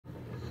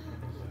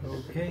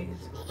Okay.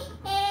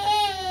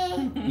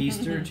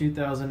 Easter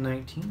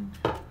 2019.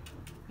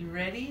 You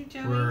ready,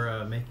 Joey?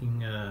 We're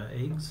making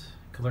eggs,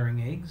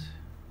 coloring eggs.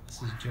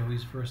 This is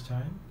Joey's first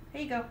time.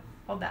 Here you go.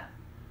 Hold that.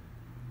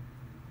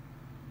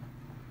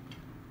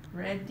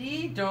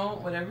 Ready?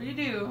 Don't, whatever you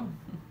do.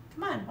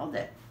 Come on, hold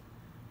it.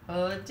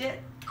 Hold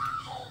it.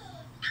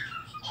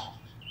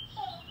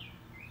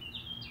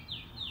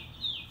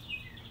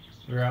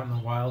 We're out in the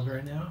wild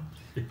right now.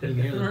 You can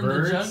hear the We're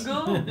birds. in the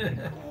jungle.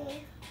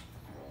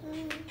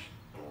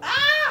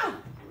 Ah!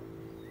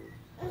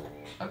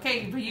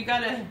 Okay, but you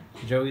gotta...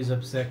 Joey's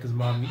upset because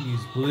Mom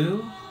used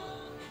blue.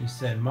 He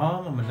said,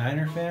 Mom, I'm a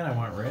Niner fan. I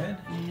want red.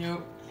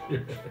 Nope.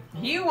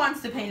 He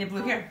wants to paint it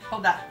blue. Here,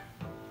 hold that.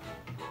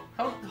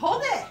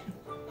 Hold it.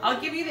 I'll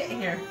give you the...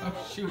 Here. Oh,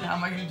 shoot. How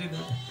am I going to do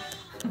this?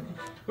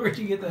 Where'd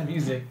you get that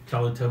music?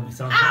 Teletubby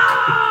sound.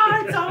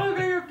 Ah! It's all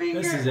over your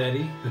finger. This is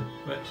Eddie.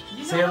 But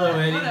You say know hello, what?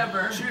 Eddie.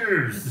 Whatever.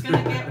 Cheers. It's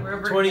going to get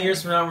wherever 20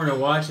 years from now, we're going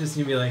to watch this and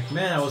you'll be like,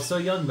 man, I was so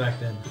young back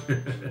then.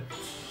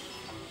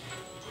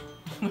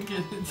 Look at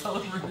it. It's all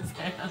over his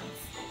hands.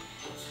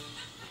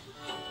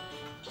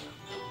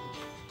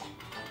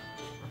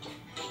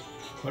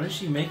 What is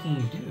she making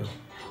you do?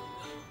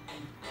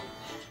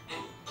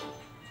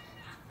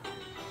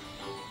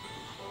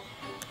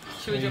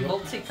 Should we do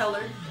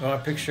multicolored? I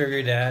want a picture of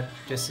your dad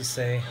just to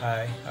say,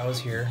 hi, I was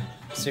here.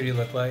 See what he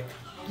looked like.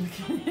 Look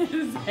at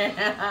his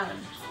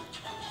hands.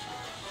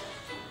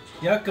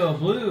 Yucko,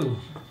 blue.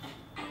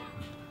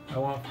 I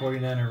want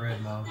 49er red,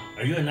 Mom.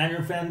 Are you a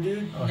Niner fan,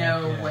 dude? Oh,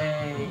 No heck yeah.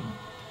 way.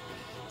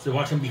 So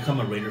watch him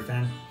become a Raider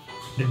fan.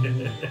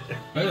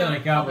 Better than a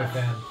Cowboy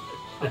fan.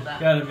 Hold that.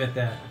 Gotta admit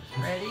that.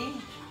 Ready?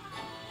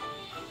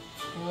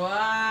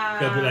 Wow.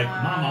 He'll be like,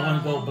 Mom, I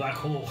want to go black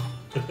hole.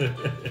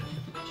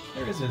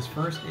 There's his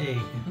first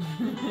egg.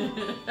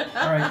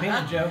 Alright, paint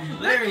it, Joe.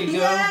 There you go.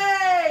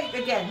 Yay!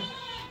 Again.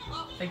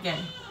 Again.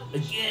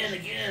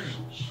 Again.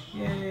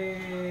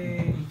 Yay.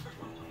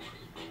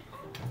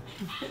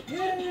 Yay.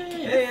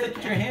 Hey, look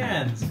at your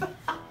hands.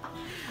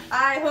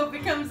 I hope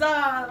it comes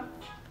off.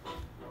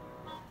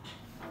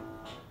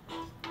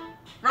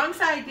 Wrong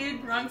side,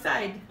 dude. Wrong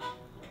side.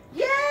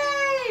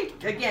 Yay!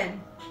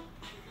 Again.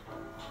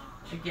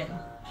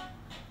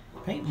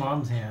 Paint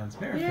Mom's hands.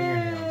 Paint her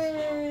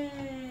fingernails.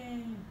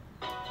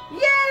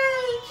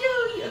 Yay,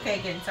 Joey! Okay,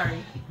 again,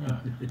 sorry.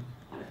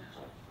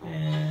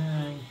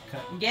 And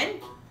cut. Again?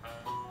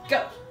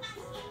 Go!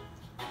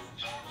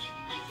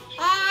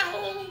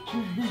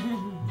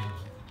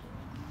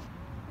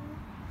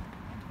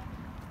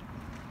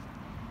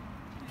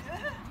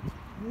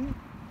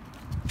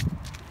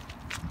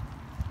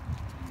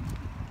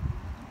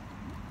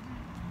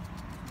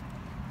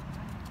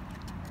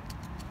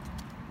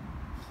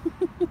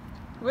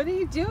 What are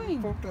you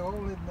doing? Poke the hole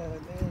in the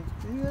egg.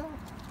 See that?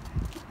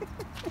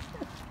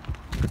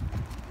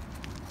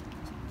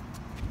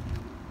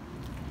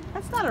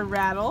 That's not a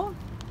rattle.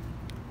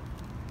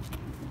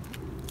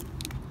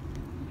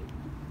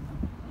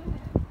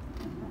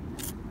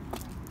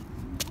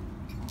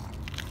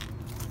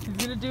 He's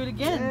gonna do it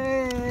again.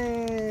 Yay!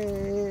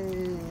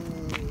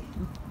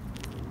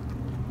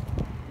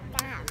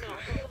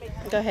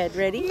 Go ahead,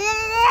 ready?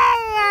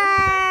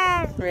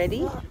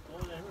 Ready?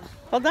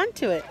 Hold on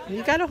to it.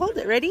 You gotta hold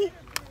it. Ready?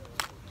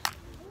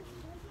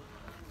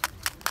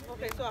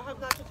 Okay, so I have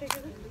not to take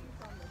it.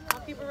 I'll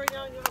keep it right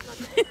now and you have not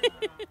to take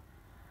it.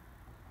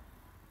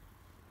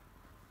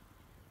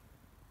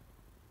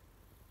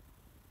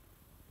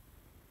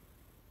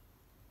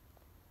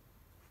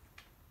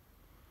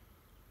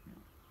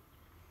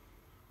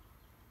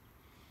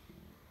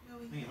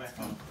 My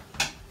phone.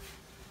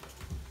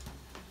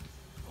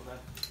 Hold on.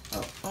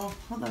 Oh,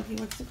 hold on. He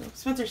wants to go.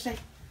 Spencer, stay.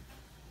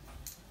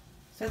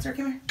 Spencer,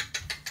 come here.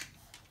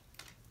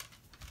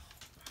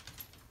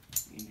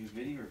 You can do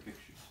video or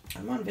pictures?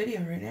 I'm on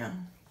video right now.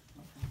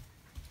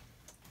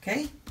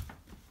 Okay?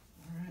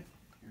 Alright,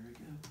 here we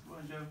go. Come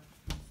on, Joe.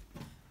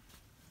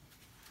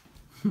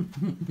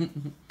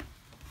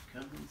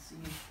 Come and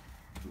see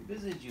who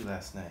visited you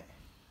last night.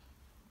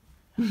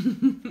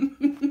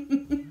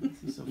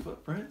 See some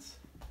footprints?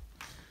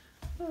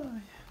 Oh, yeah.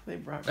 They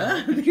brought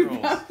remote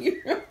controls.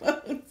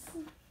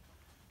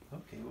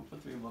 Okay, we'll put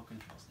the remote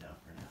controls down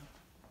for now.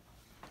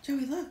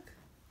 Joey, look.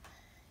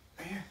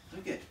 Right here,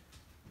 look it.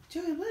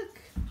 Joey, look.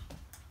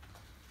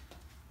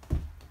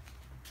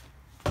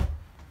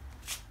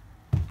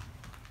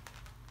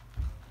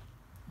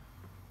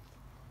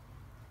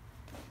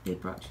 They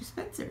brought you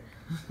Spencer.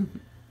 What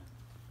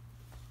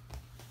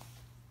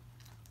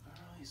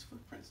are all these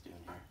footprints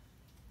doing here?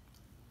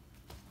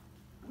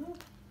 Oh.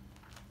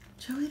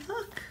 Joey,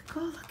 look.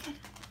 Go look at it.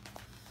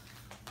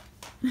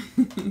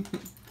 Here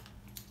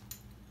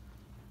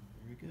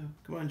we go.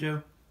 Come on,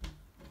 Joe.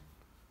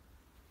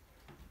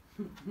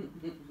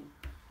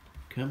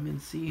 Come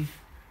and see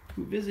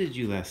who visited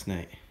you last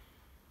night.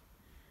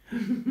 I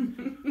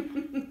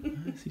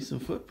see some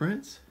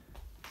footprints.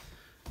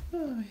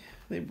 Oh, yeah.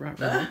 They brought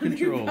remote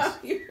controls.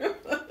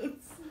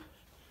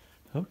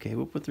 Okay,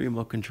 we'll put the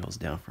remote controls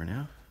down for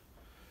now.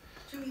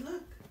 Joey,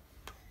 look.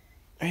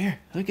 Right here,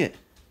 look it.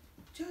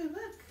 Joey,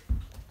 look.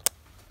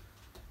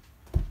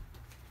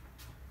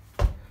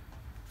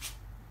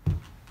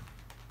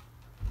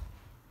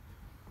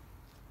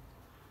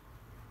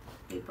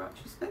 brought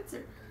you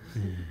Spencer.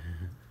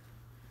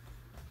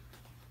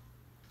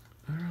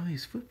 What are all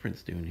these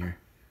footprints doing here?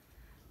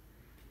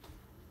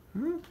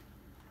 Huh?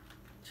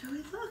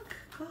 Joey, look.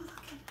 Go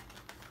look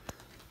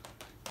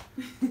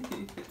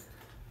at it.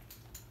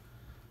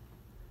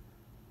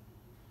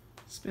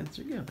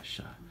 Spencer, give him a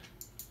shot.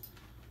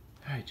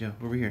 All right, Joe,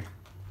 over here.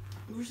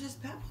 Where's this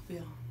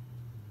Batmobile?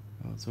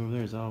 Oh, it's over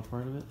there. Is that all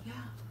part of it?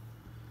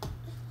 Yeah.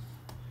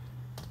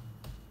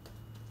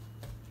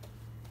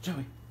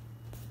 Joey.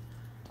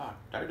 Ah,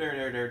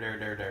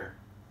 there.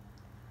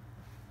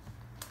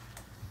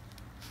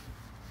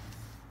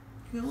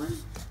 Going?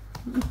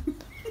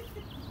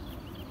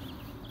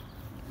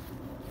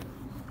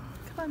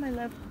 Come on, my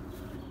love.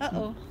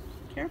 Uh-oh.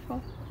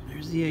 Careful.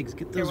 There's the eggs.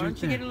 Get Here, those why right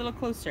don't you there. get a little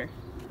closer?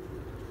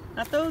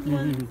 Not those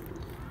ones.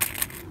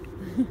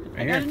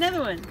 I got another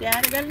one.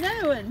 Dad, I got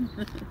another one.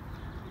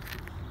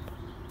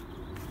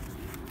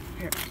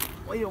 Here.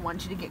 We don't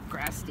want you to get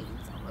grass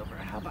stains all over.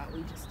 How about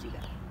we just do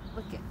that?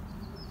 Look it.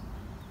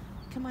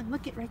 Come on,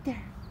 look it right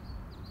there.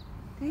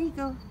 There you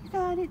go. You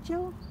got it,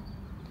 Joe.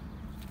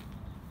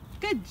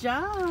 Good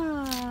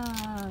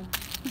job.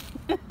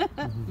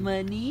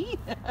 Money.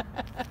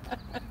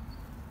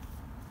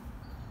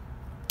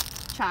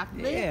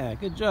 Chocolate. Yeah,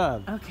 good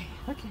job. Okay,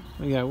 okay.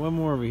 We got one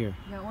more over here.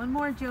 Got one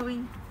more,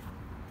 Joey.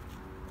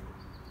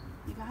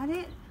 You got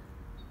it?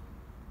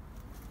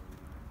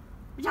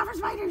 Good job for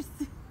spiders.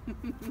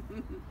 You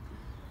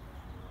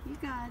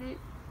got it.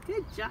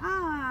 Good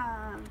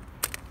job.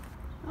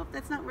 Oh,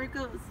 that's not where it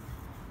goes.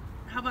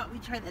 How about we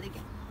try that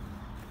again?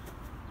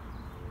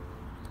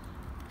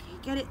 Okay,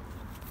 get it.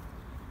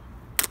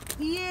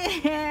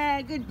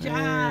 Yeah, good job.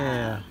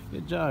 Yeah,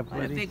 good job, What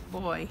a buddy. big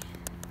boy.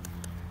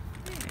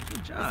 Yeah,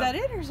 good job. Is that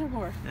it or is there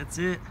more? That's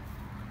it.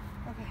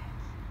 Okay.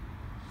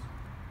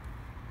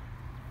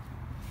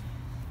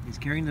 He's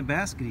carrying the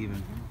basket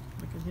even.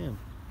 Look at him.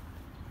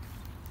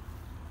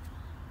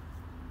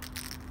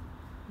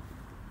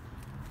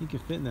 He can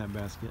fit in that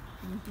basket.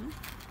 Mm-hmm.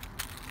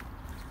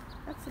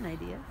 That's an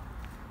idea.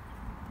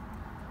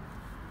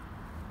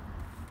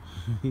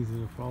 He's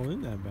gonna fall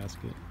in that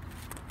basket.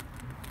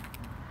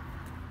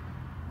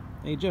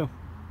 Hey, Joe.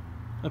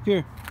 Up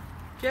here.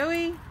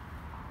 Joey,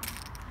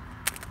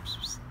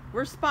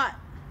 where's Spot?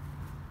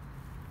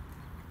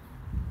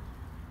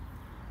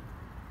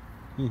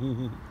 Wait.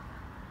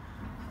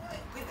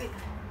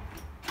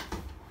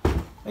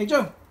 Hey,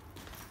 Joe.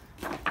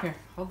 Here,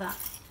 hold that.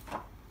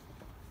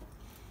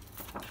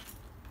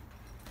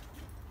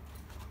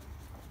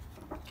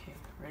 Okay,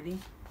 ready?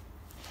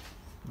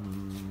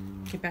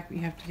 Get back. You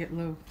have to get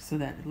low so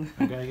that it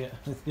I gotta get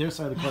the other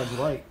side of the card's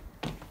light.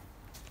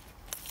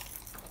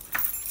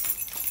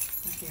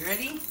 Okay,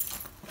 ready?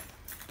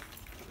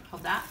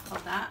 Hold that.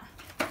 Hold that.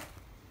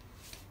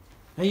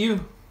 Hey,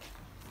 you.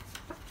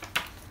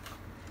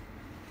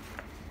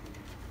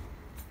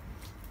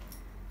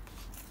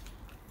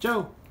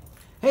 Joe.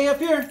 Hey, up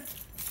here.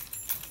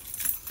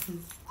 Did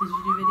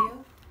you do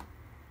video?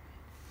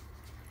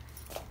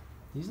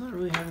 He's not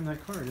really having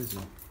that card, is he?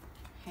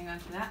 Hang on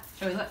to that.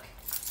 Joey, look.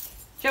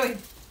 Joey,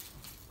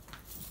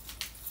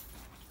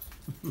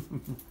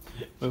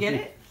 get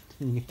it?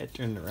 You gotta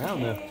turn it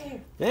around though.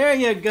 Hey. There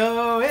you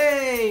go.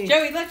 Hey.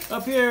 Joey, look.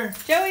 Up here.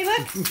 Joey,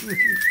 look.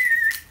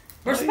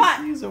 Where's Oh,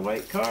 Spot? Use a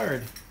white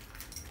card.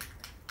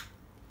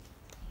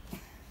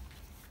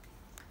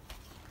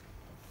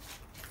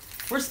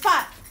 Where's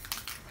Spot?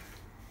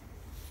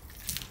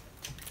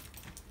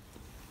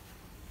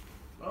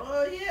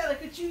 Oh yeah,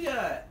 look what you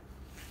got.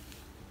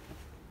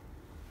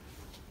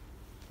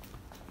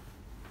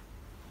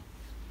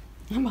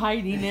 I'm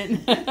hiding it.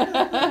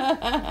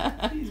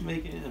 He's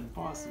making it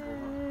impossible.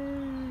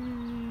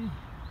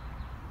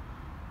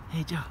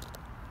 Hey, Joe.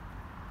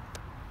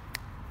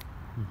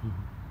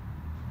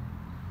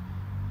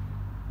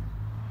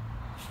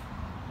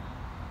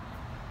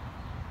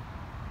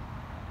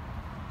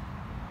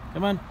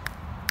 Come on.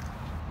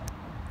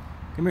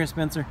 Come here,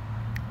 Spencer.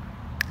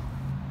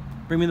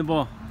 Bring me the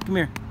ball. Come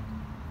here.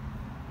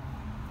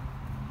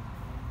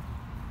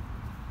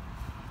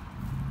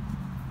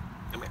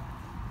 Come here.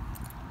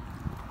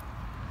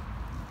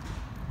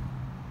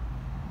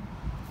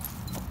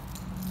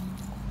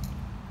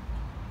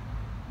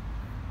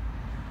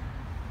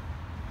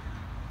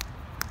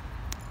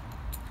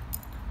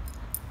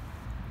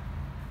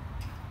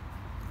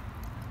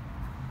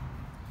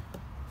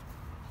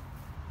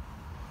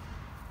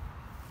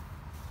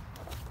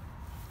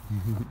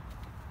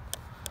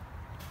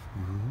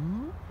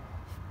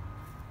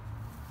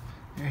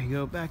 There you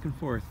go, back and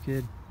forth,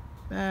 kid.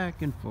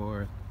 Back and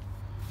forth.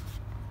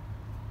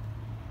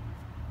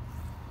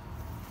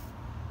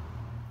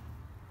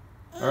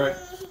 All right,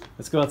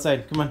 let's go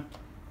outside. Come on.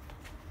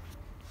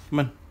 Come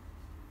on.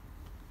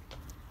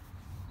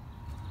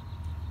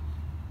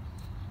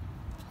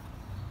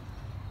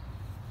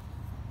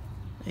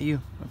 Hey,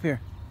 you, up here.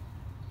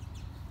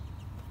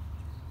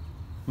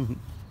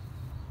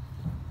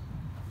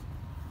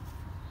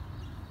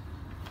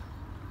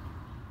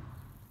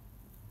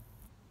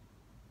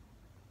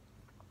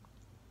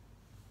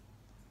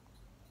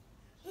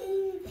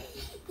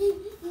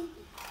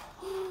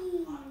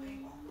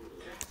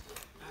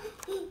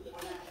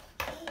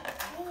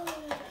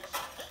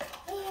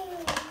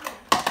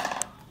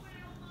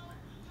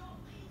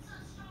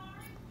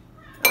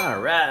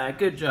 Alright,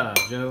 good job,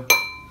 Joe.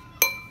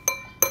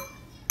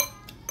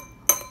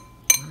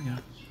 There we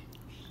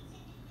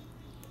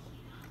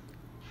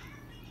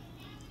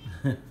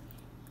go.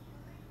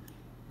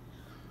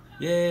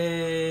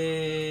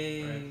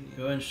 Yay! Right,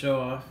 go ahead and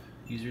show off.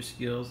 Use your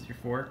skills with your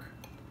fork.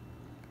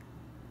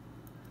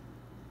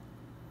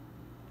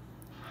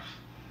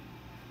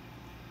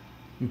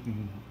 Nah,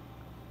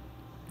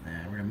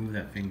 we're gonna move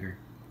that finger.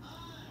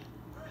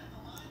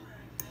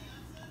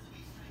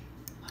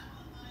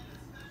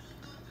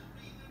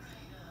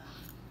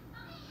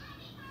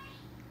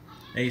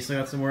 Hey, you still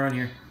got some more on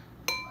here.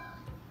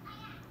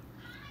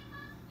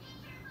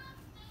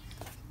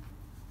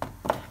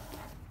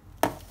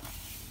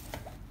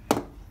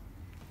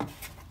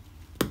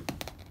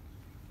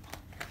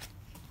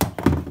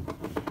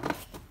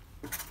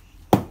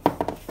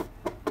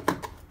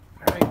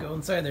 Alright, go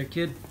inside there,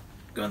 kid.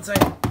 Go inside.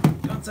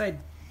 Go inside.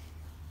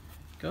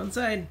 Go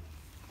inside.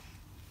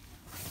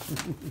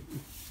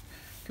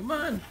 Come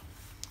on.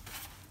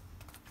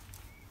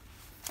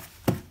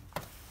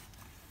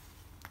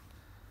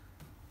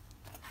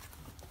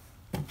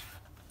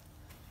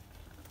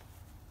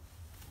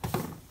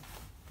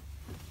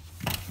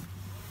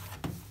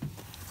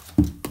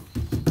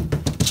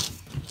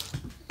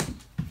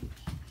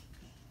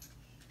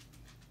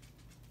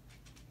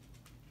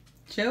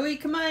 Joey,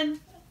 come on.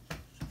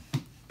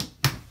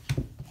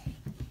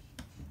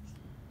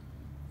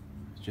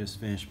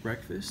 Just finished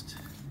breakfast.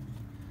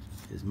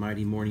 His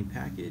mighty morning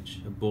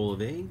package, a bowl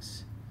of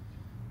eggs.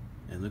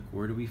 And look,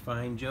 where do we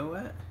find Joe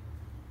at?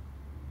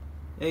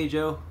 Hey,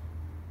 Joe.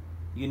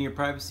 You in your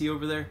privacy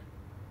over there?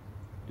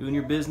 Doing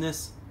your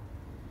business?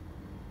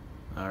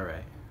 All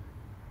right.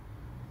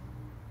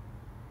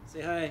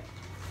 Say hi.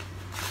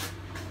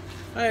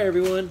 Hi,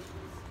 everyone.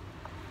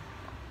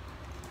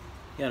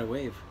 You gotta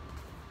wave.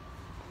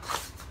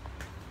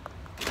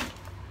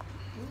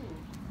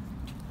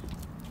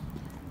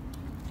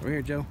 Over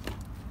here, Joe.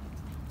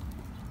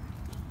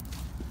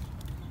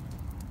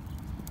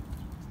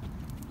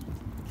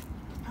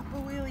 Up a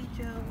wheelie,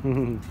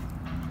 Joe.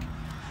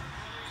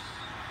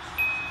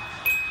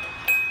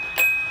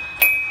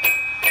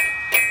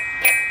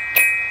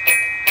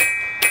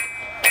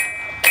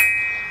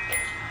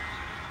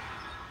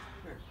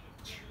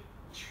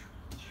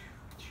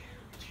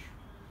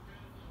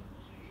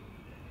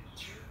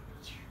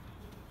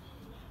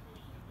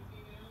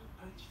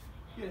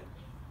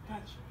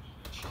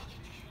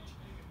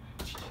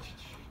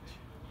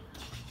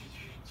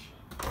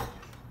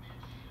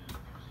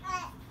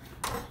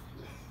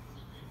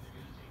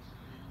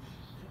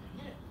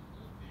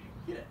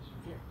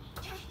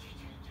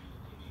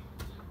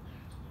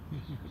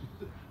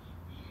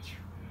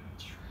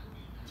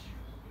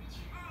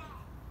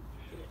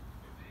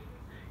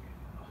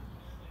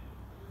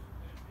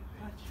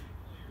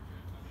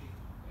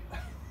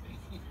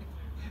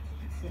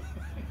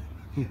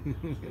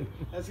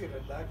 That's gonna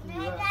knock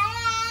you out.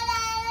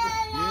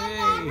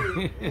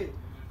 Yay!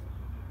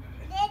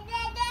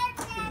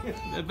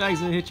 That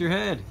bag's gonna hit your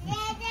head.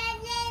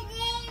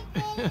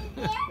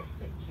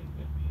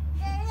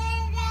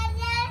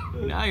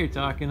 Now you're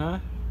talking, huh?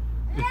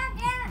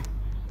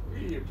 Are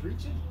you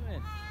preaching?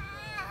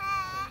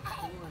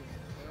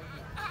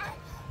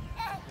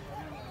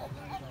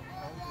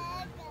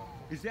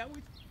 Is that what?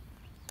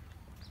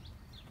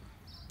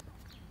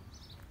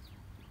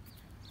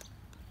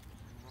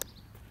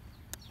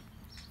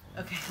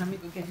 Okay, let me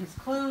go get his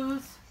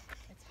clothes.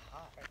 It's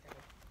hot right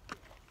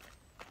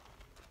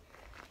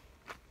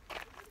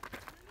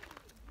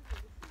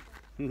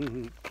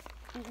there.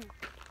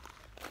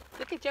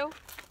 Look at Joe.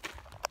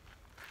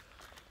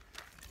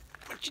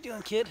 What you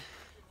doing, kid?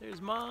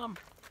 There's Mom.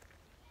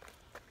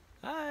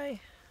 Hi.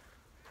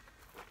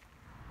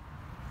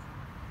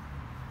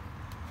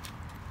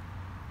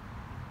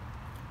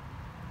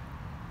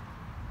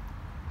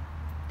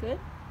 Good?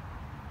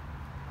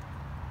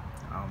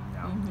 Yum,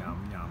 yum, yum,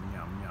 yum,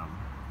 yum, yum.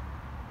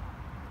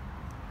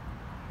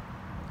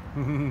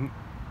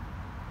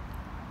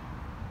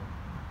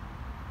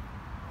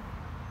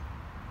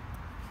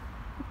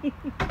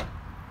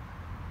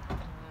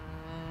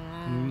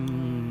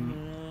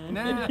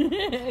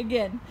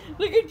 Again,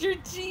 look at your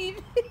teeth.